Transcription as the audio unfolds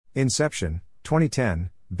Inception, 2010,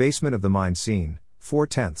 Basement of the Mind Scene,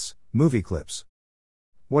 4/10, Movieclips.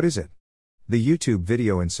 What is it? The YouTube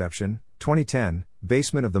video Inception, 2010,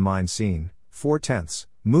 Basement of the Mind Scene, 4/10,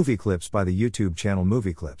 Movieclips by the YouTube channel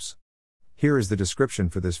Movieclips. Here is the description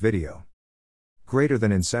for this video. Greater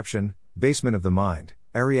than Inception, Basement of the Mind,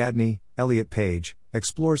 Ariadne, Elliot Page,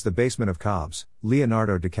 explores the basement of Cobb's,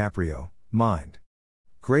 Leonardo DiCaprio, mind.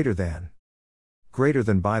 Greater than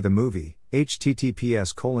buy the movie,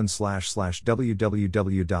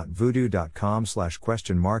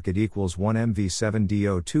 https://www.voodoo.com/? It equals 1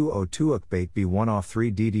 MV7DO202 UKBait B1 off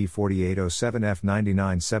 3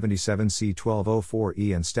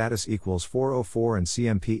 DD4807F9977C1204E and status equals 404 and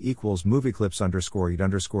CMP equals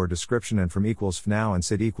movieclips_eat_ description and from equals FNOW and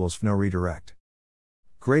sit equals FNO redirect.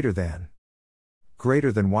 Greater than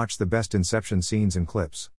watch the best Inception scenes and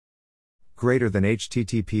clips. Greater than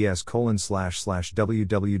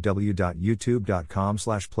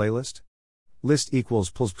https://www.youtube.com/playlist. List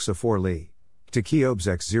equals pulspxa 4 li.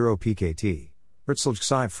 Tekiobzex 0 pkt.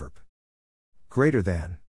 Ertzlj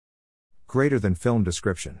Greater than film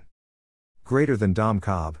description. Greater than Dom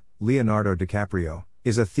Cobb, Leonardo DiCaprio,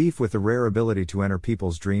 is a thief with the rare ability to enter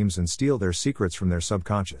people's dreams and steal their secrets from their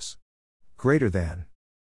subconscious. Greater than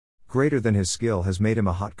his skill has made him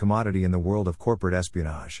a hot commodity in the world of corporate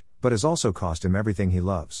espionage, but has also cost him everything he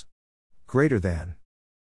loves. Greater than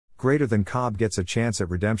Cobb gets a chance at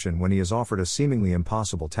redemption when he is offered a seemingly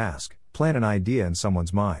impossible task, plant an idea in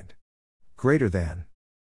someone's mind. Greater than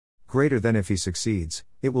if he succeeds,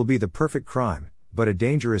 it will be the perfect crime, but a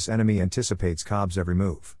dangerous enemy anticipates Cobb's every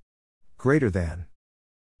move. Greater than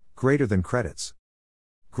credits.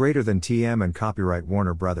 Greater than TM and copyright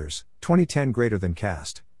Warner Brothers, 2010. Greater than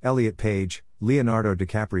cast, Elliot Page, Leonardo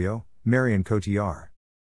DiCaprio, Marion Cotillard.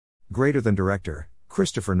 Greater than director,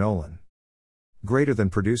 Christopher Nolan. Greater than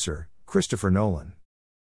producer, Christopher Nolan.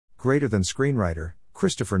 Greater than screenwriter,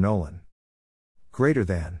 Christopher Nolan. Greater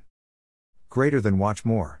than watch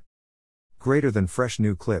more. Greater than fresh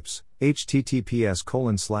new clips,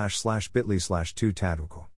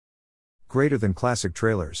 https://bit.ly/2tadwical. Greater than classic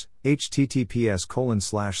trailers,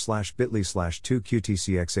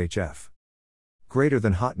 https://bit.ly/2qtcxhf. Greater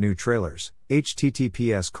than hot new trailers,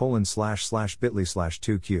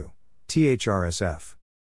 https://bit.ly/2q. THRSF.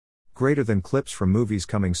 Greater than clips from movies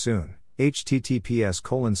coming soon,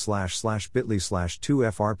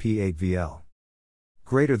 https://bit.ly/2frp8vl.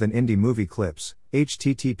 Greater than indie movie clips,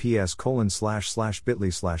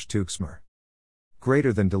 https://bit.ly/2xmr.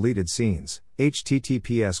 Greater than deleted scenes,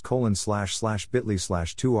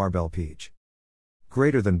 https://bit.ly/2rbelpage.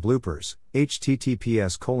 Greater than bloopers,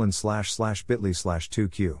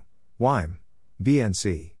 https://bit.ly/2q. Wime.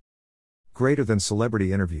 BNC. Greater than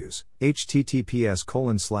celebrity interviews,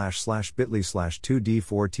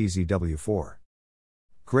 https://bit.ly/2d4tzw4.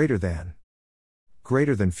 Greater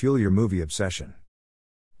than fuel your movie obsession.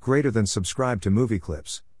 Greater than subscribe to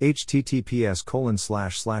Movieclips,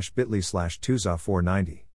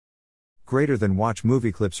 https://bit.ly/2za490. Greater than watch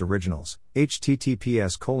Movieclips originals,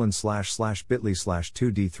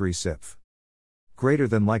 https://bit.ly/2d3sipf. Greater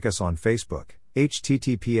than like us on Facebook,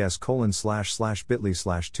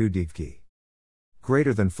 https://bit.ly/2divki.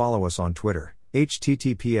 Greater than follow us on Twitter,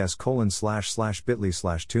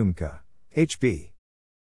 https://bit.ly/2mka, hb.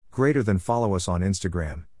 Greater than follow us on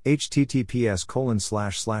Instagram,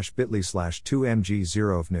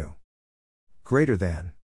 https://bit.ly/2mg0vnu.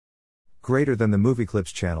 Greater than the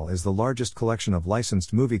Movieclips channel is the largest collection of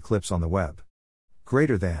licensed movie clips on the web.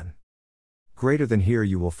 Greater than here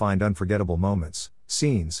you will find unforgettable moments,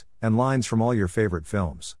 scenes, and lines from all your favorite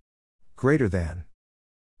films. Greater than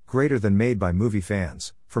made by movie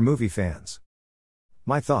fans, for movie fans.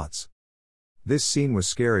 My thoughts. This scene was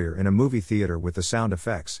scarier in a movie theater with the sound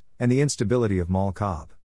effects, and the instability of Mal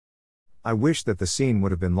Cobb. I wish that the scene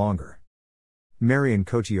would have been longer. Marion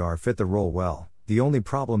Cotillard fit the role well. The only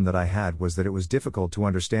problem that I had was that it was difficult to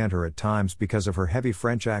understand her at times because of her heavy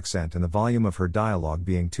French accent and the volume of her dialogue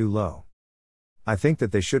being too low. I think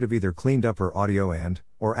that they should have either cleaned up her audio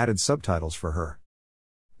or added subtitles for her.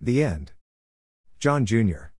 The end. John Jr.